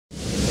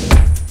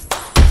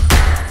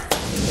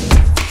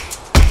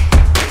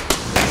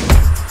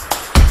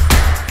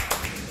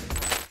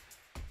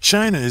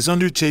China is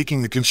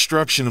undertaking the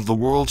construction of the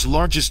world's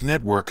largest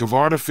network of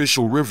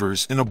artificial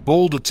rivers in a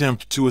bold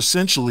attempt to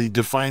essentially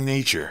defy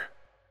nature.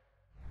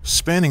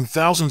 Spanning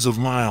thousands of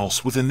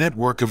miles with a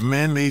network of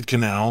man-made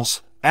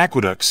canals,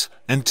 aqueducts,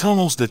 and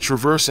tunnels that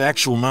traverse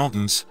actual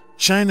mountains,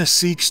 China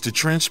seeks to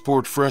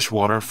transport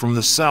freshwater from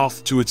the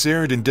south to its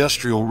arid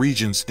industrial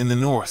regions in the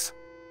north.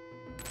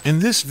 In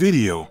this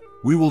video,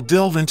 we will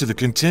delve into the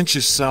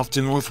contentious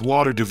South-to-North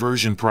Water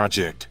Diversion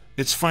Project,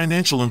 its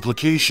financial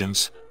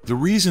implications, the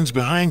reasons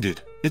behind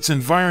it, its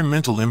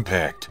environmental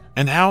impact,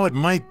 and how it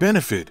might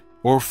benefit,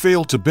 or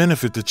fail to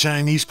benefit the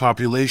Chinese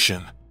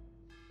population.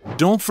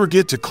 Don't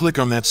forget to click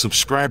on that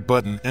subscribe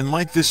button and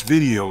like this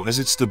video, as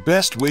it's the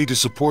best way to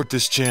support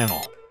this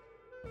channel.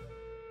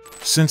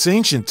 Since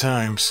ancient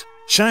times,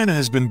 China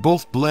has been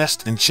both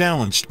blessed and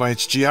challenged by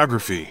its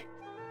geography.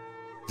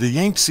 The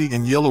Yangtze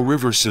and Yellow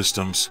River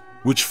systems,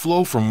 which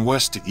flow from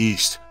west to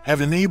east,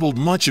 have enabled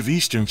much of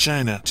eastern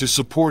China to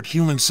support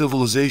human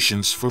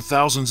civilizations for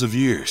thousands of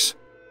years.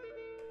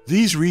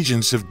 These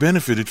regions have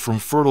benefited from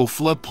fertile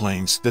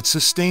floodplains that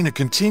sustain a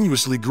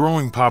continuously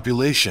growing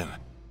population.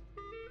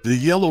 The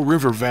Yellow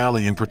River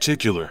Valley in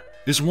particular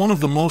is one of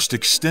the most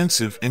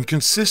extensive and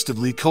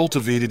consistently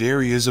cultivated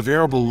areas of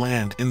arable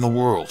land in the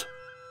world.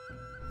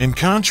 In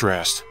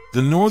contrast,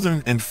 the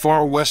northern and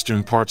far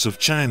western parts of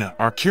China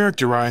are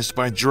characterized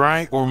by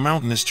dry or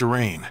mountainous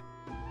terrain.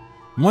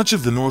 Much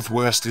of the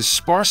northwest is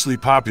sparsely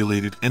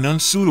populated and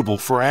unsuitable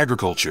for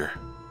agriculture.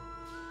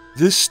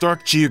 This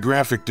stark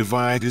geographic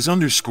divide is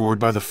underscored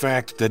by the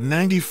fact that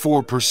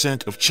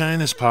 94% of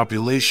China's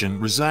population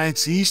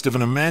resides east of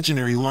an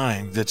imaginary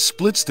line that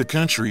splits the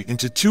country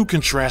into two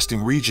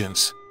contrasting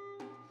regions.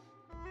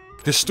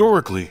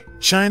 Historically,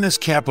 China's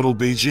capital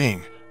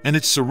Beijing and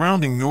its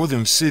surrounding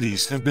northern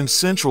cities have been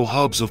central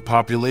hubs of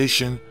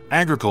population,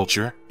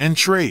 agriculture, and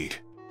trade.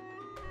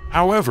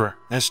 However,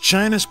 as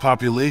China's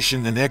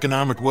population and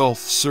economic wealth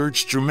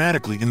surged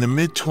dramatically in the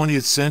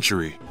mid-20th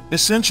century,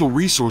 essential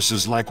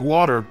resources like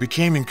water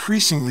became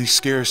increasingly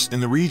scarce in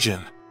the region.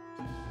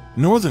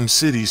 Northern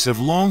cities have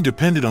long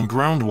depended on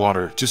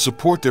groundwater to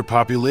support their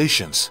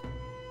populations.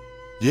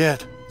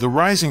 Yet, the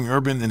rising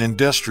urban and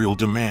industrial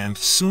demand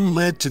soon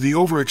led to the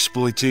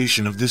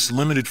overexploitation of this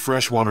limited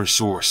freshwater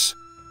source.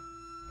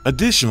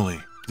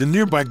 Additionally, the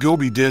nearby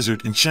Gobi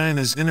Desert in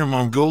China's Inner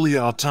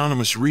Mongolia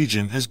Autonomous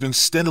Region has been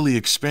steadily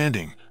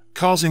expanding,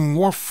 causing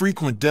more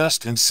frequent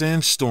dust and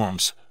sand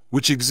storms,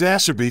 which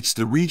exacerbates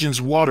the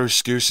region's water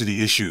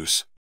scarcity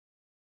issues.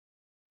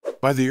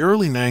 By the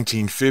early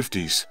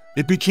 1950s,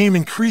 it became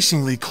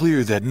increasingly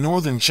clear that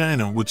northern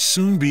China would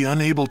soon be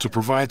unable to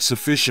provide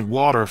sufficient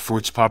water for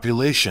its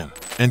population,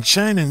 and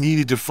China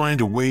needed to find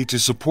a way to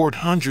support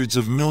hundreds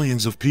of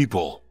millions of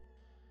people.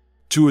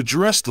 To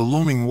address the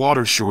looming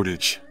water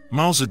shortage,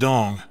 Mao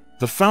Zedong,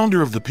 the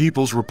founder of the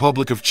People's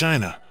Republic of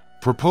China,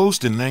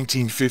 proposed in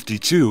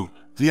 1952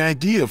 the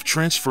idea of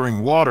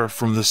transferring water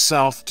from the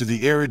south to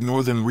the arid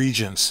northern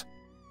regions.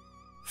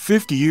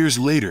 50 years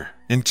later,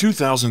 in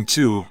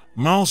 2002,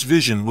 Mao's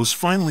vision was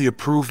finally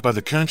approved by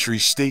the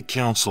country's State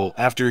Council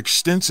after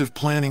extensive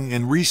planning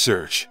and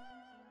research.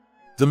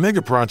 The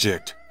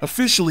megaproject,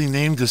 officially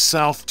named the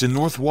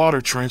South-to-North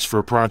Water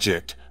Transfer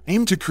Project,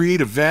 aimed to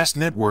create a vast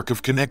network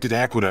of connected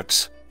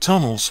aqueducts,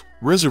 tunnels,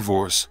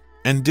 reservoirs,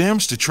 and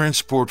dams to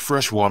transport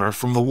freshwater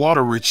from the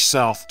water-rich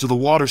south to the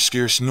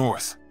water-scarce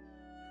north.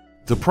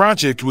 The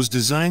project was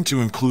designed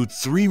to include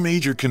three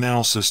major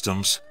canal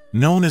systems,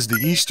 known as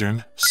the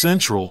Eastern,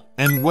 Central,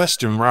 and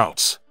Western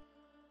routes.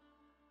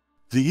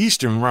 The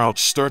Eastern route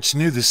starts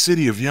near the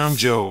city of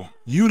Yangzhou,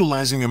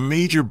 utilizing a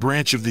major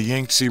branch of the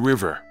Yangtze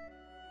River.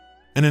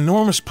 An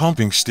enormous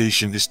pumping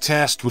station is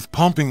tasked with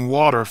pumping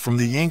water from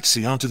the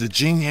Yangtze onto the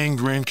Jingyang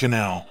Grand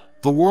Canal,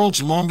 the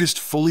world's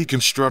longest fully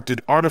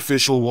constructed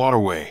artificial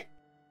waterway.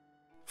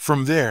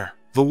 From there,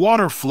 the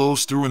water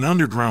flows through an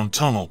underground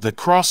tunnel that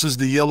crosses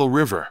the Yellow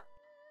River.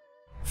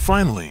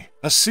 Finally,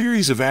 a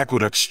series of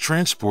aqueducts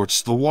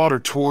transports the water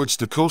towards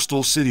the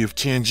coastal city of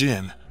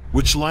Tianjin,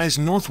 which lies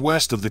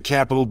northwest of the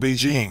capital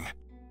Beijing.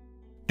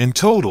 In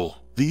total,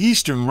 the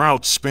eastern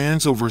route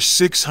spans over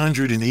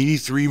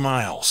 683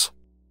 miles.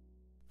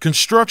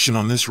 Construction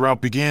on this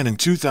route began in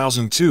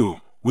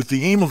 2002, with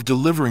the aim of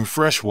delivering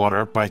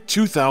freshwater by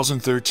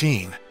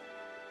 2013.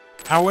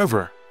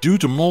 However, due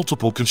to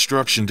multiple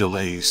construction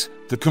delays,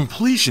 the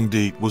completion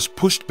date was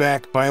pushed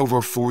back by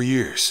over 4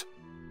 years.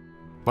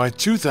 By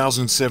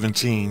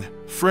 2017,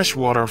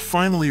 freshwater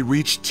finally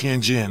reached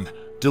Tianjin,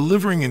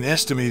 delivering an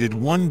estimated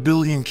 1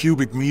 billion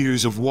cubic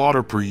meters of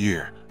water per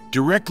year,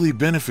 directly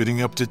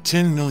benefiting up to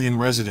 10 million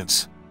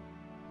residents.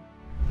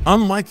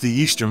 Unlike the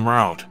eastern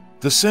route,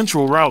 the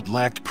central route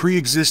lacked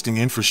pre-existing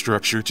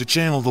infrastructure to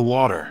channel the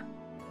water.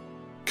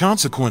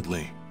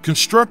 Consequently,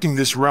 constructing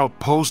this route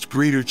posed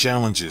greater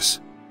challenges.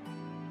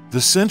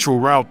 The central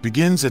route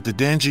begins at the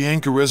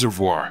Danjianka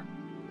Reservoir.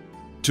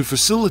 To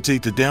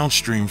facilitate the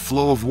downstream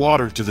flow of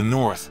water to the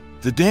north,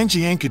 the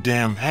Danjianka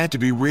Dam had to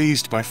be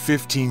raised by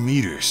 15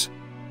 meters.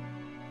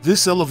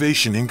 This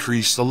elevation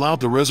increase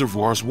allowed the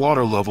reservoir's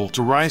water level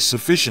to rise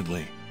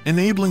sufficiently,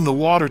 enabling the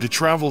water to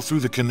travel through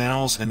the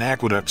canals and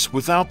aqueducts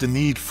without the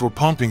need for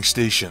pumping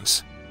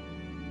stations.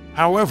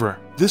 However,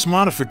 this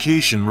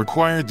modification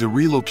required the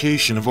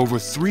relocation of over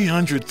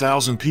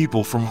 300,000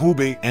 people from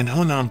Hubei and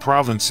Hunan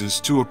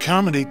provinces to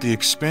accommodate the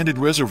expanded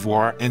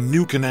reservoir and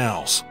new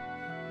canals.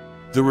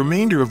 The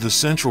remainder of the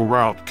central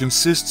route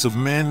consists of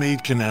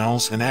man-made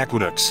canals and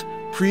aqueducts,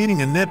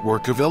 creating a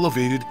network of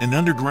elevated and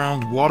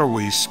underground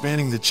waterways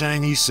spanning the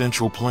Chinese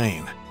Central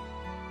Plain.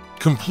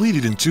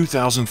 Completed in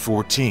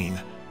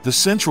 2014, the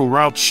central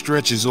route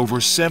stretches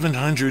over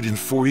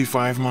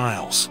 745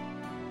 miles.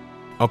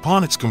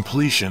 Upon its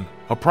completion,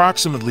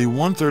 approximately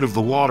one-third of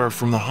the water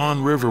from the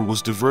Han River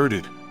was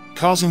diverted,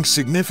 causing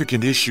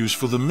significant issues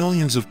for the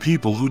millions of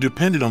people who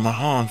depended on the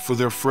Han for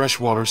their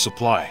freshwater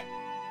supply.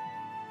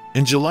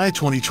 In July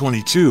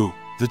 2022,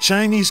 the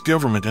Chinese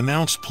government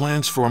announced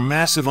plans for a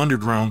massive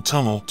underground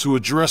tunnel to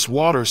address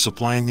water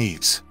supply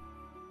needs.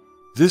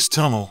 This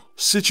tunnel,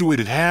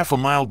 situated half a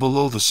mile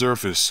below the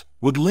surface,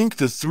 would link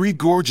the Three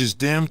Gorges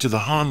Dam to the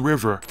Han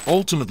River,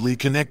 ultimately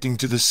connecting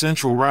to the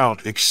central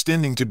route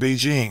extending to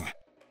Beijing.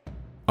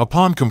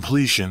 Upon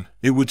completion,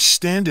 it would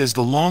stand as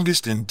the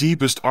longest and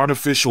deepest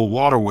artificial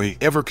waterway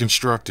ever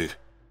constructed.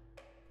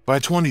 By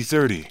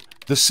 2030,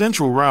 the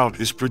central route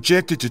is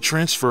projected to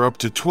transfer up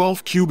to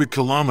 12 cubic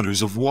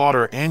kilometers of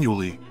water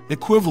annually,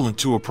 equivalent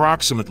to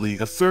approximately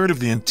a third of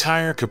the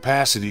entire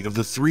capacity of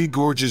the Three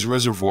Gorges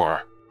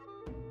Reservoir.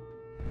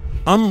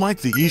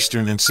 Unlike the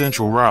eastern and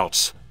central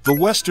routes, the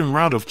western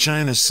route of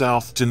China's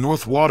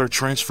South-to-North Water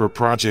Transfer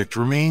Project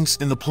remains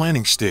in the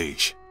planning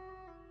stage.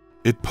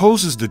 It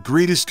poses the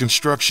greatest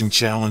construction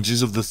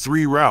challenges of the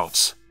three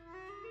routes.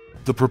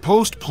 The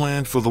proposed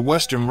plan for the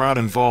western route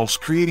involves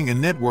creating a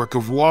network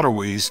of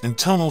waterways and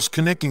tunnels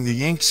connecting the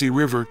Yangtze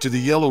River to the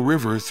Yellow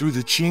River through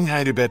the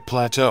Qinghai Tibet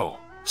Plateau,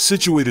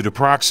 situated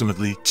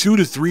approximately 2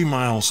 to 3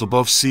 miles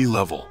above sea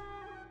level.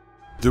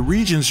 The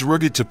region's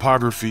rugged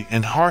topography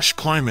and harsh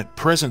climate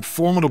present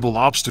formidable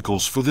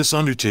obstacles for this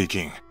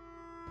undertaking.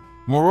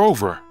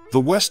 Moreover, the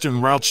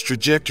western route's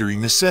trajectory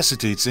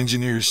necessitates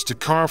engineers to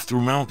carve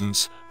through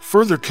mountains,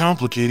 further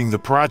complicating the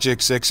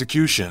project's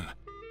execution.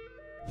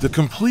 The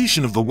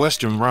completion of the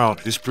western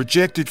route is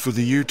projected for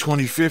the year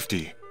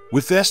 2050,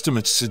 with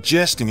estimates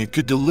suggesting it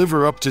could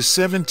deliver up to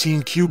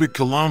 17 cubic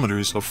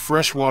kilometers of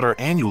freshwater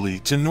annually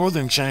to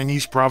northern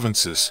Chinese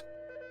provinces.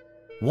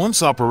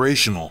 Once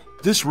operational,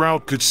 this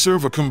route could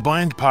serve a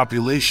combined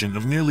population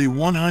of nearly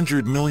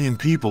 100 million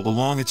people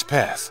along its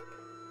path.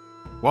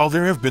 While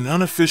there have been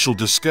unofficial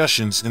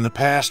discussions in the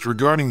past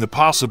regarding the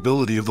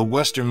possibility of the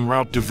western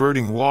route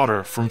diverting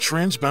water from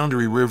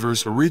transboundary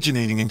rivers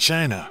originating in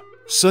China,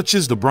 such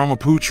as the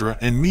Brahmaputra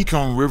and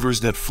Mekong rivers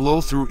that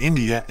flow through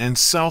India and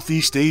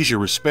Southeast Asia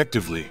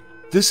respectively,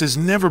 this has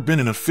never been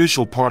an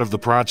official part of the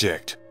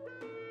project.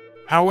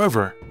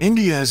 However,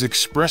 India has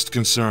expressed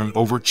concern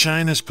over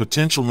China's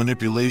potential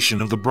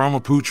manipulation of the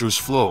Brahmaputra's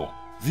flow,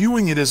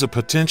 viewing it as a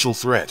potential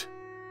threat.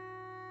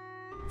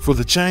 For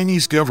the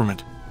Chinese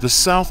government, the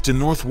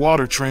South-to-North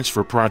Water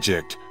Transfer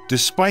Project,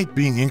 despite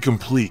being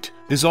incomplete,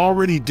 is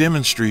already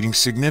demonstrating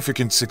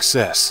significant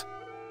success.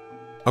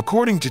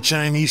 According to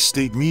Chinese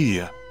state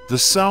media, the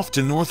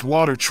South-to-North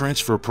Water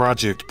Transfer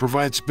Project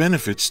provides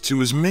benefits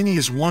to as many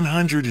as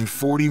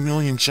 140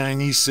 million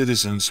Chinese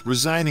citizens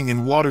residing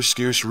in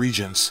water-scarce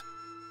regions.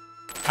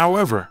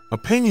 However,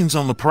 opinions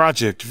on the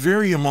project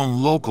vary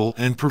among local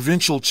and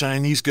provincial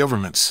Chinese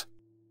governments.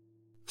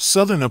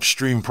 Southern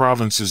upstream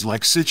provinces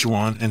like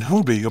Sichuan and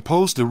Hubei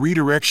opposed the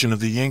redirection of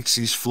the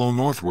Yangtze's flow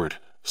northward,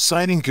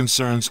 citing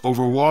concerns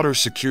over water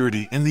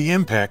security and the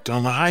impact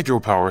on the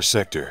hydropower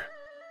sector.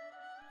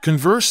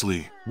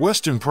 Conversely,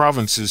 western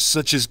provinces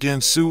such as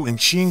Gansu and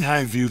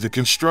Qinghai view the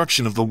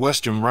construction of the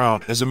western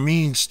route as a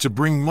means to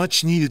bring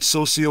much-needed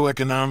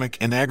socioeconomic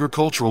and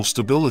agricultural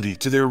stability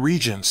to their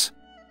regions.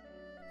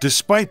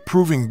 Despite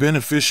proving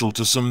beneficial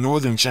to some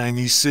northern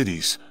Chinese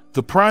cities,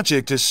 the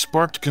project has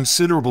sparked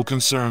considerable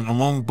concern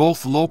among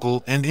both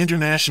local and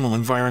international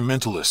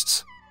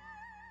environmentalists.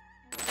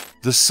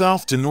 The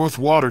South-to-North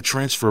Water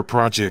Transfer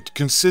Project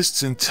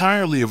consists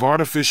entirely of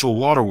artificial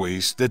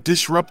waterways that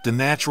disrupt the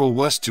natural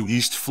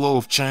west-to-east flow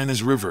of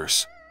China's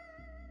rivers.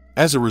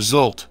 As a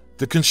result,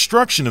 the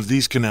construction of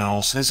these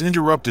canals has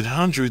interrupted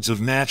hundreds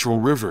of natural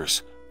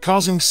rivers,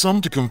 causing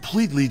some to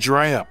completely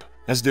dry up,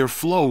 as their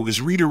flow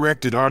is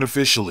redirected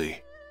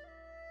artificially.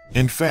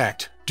 In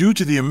fact, due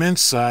to the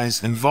immense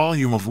size and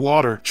volume of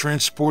water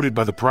transported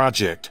by the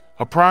project,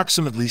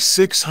 approximately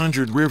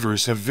 600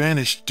 rivers have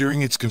vanished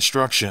during its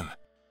construction.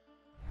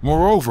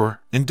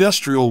 Moreover,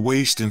 industrial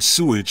waste and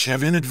sewage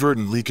have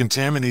inadvertently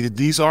contaminated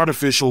these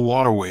artificial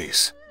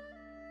waterways.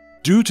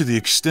 Due to the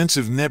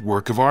extensive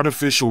network of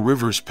artificial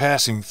rivers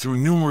passing through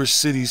numerous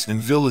cities and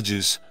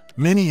villages,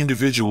 many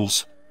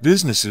individuals,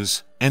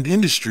 businesses, and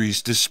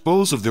industries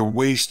dispose of their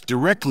waste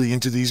directly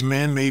into these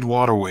man-made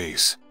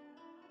waterways.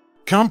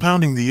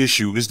 Compounding the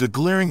issue is the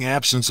glaring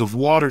absence of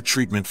water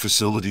treatment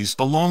facilities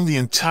along the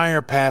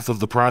entire path of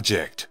the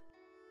project.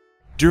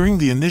 During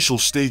the initial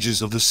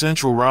stages of the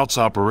Central Route's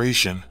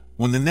operation,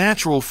 when the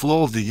natural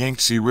flow of the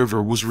Yangtze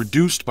River was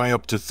reduced by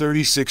up to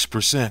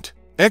 36%.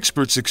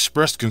 Experts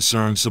expressed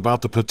concerns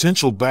about the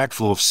potential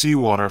backflow of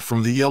seawater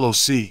from the Yellow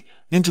Sea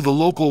into the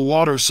local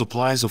water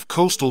supplies of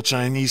coastal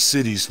Chinese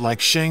cities like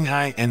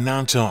Shanghai and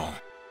Nantong.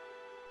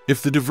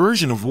 If the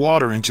diversion of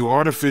water into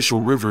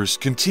artificial rivers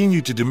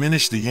continued to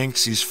diminish the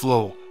Yangtze's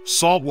flow,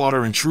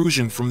 saltwater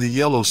intrusion from the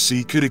Yellow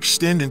Sea could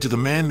extend into the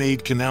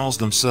man-made canals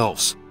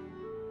themselves.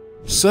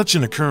 Such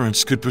an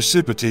occurrence could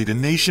precipitate a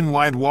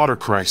nationwide water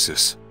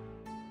crisis.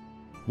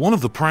 One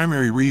of the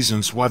primary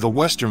reasons why the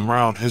western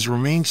route has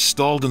remained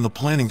stalled in the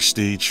planning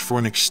stage for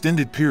an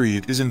extended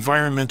period is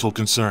environmental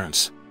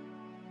concerns.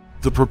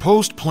 The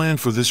proposed plan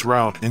for this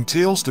route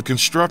entails the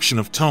construction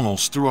of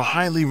tunnels through a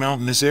highly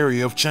mountainous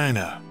area of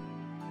China.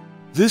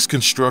 This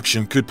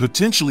construction could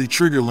potentially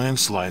trigger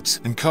landslides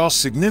and cause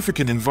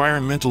significant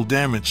environmental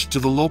damage to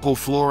the local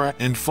flora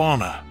and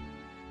fauna.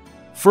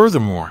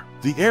 Furthermore,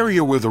 the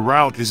area where the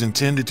route is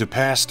intended to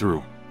pass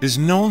through is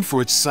known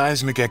for its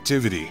seismic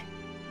activity.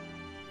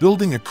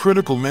 Building a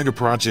critical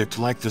megaproject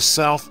like the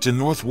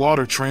South-to-North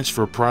Water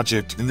Transfer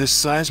Project in this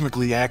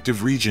seismically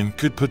active region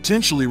could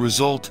potentially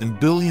result in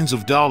billions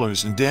of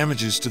dollars in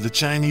damages to the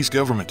Chinese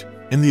government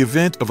in the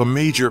event of a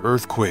major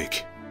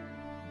earthquake.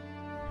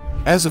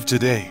 As of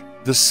today,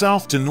 the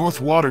South-to-North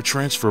Water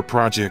Transfer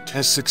Project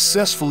has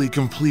successfully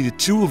completed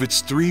 2 of its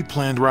 3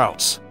 planned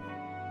routes.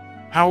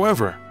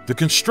 However, the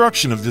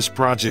construction of this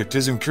project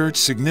has incurred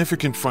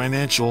significant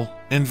financial,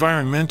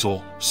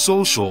 environmental,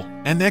 social,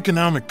 and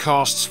economic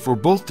costs for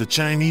both the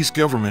Chinese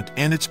government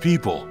and its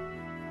people.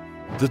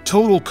 The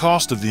total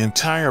cost of the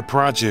entire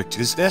project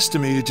is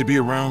estimated to be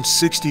around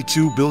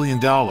 $62 billion,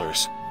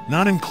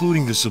 not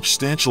including the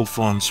substantial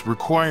funds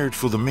required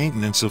for the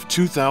maintenance of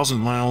 2,000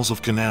 miles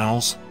of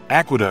canals,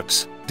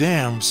 aqueducts,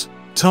 dams,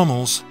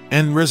 tunnels,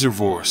 and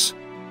reservoirs.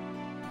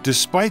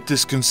 Despite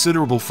this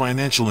considerable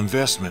financial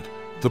investment,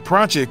 the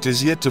project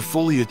has yet to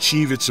fully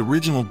achieve its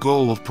original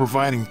goal of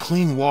providing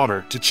clean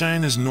water to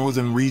China's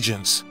northern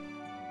regions.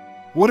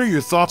 What are your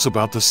thoughts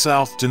about the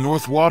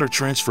South-to-North Water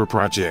Transfer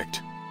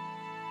Project?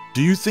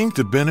 Do you think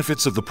the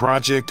benefits of the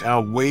project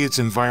outweigh its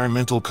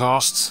environmental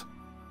costs?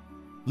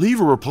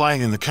 Leave a reply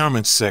in the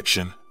comments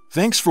section.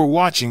 Thanks for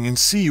watching and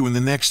see you in the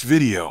next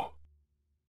video.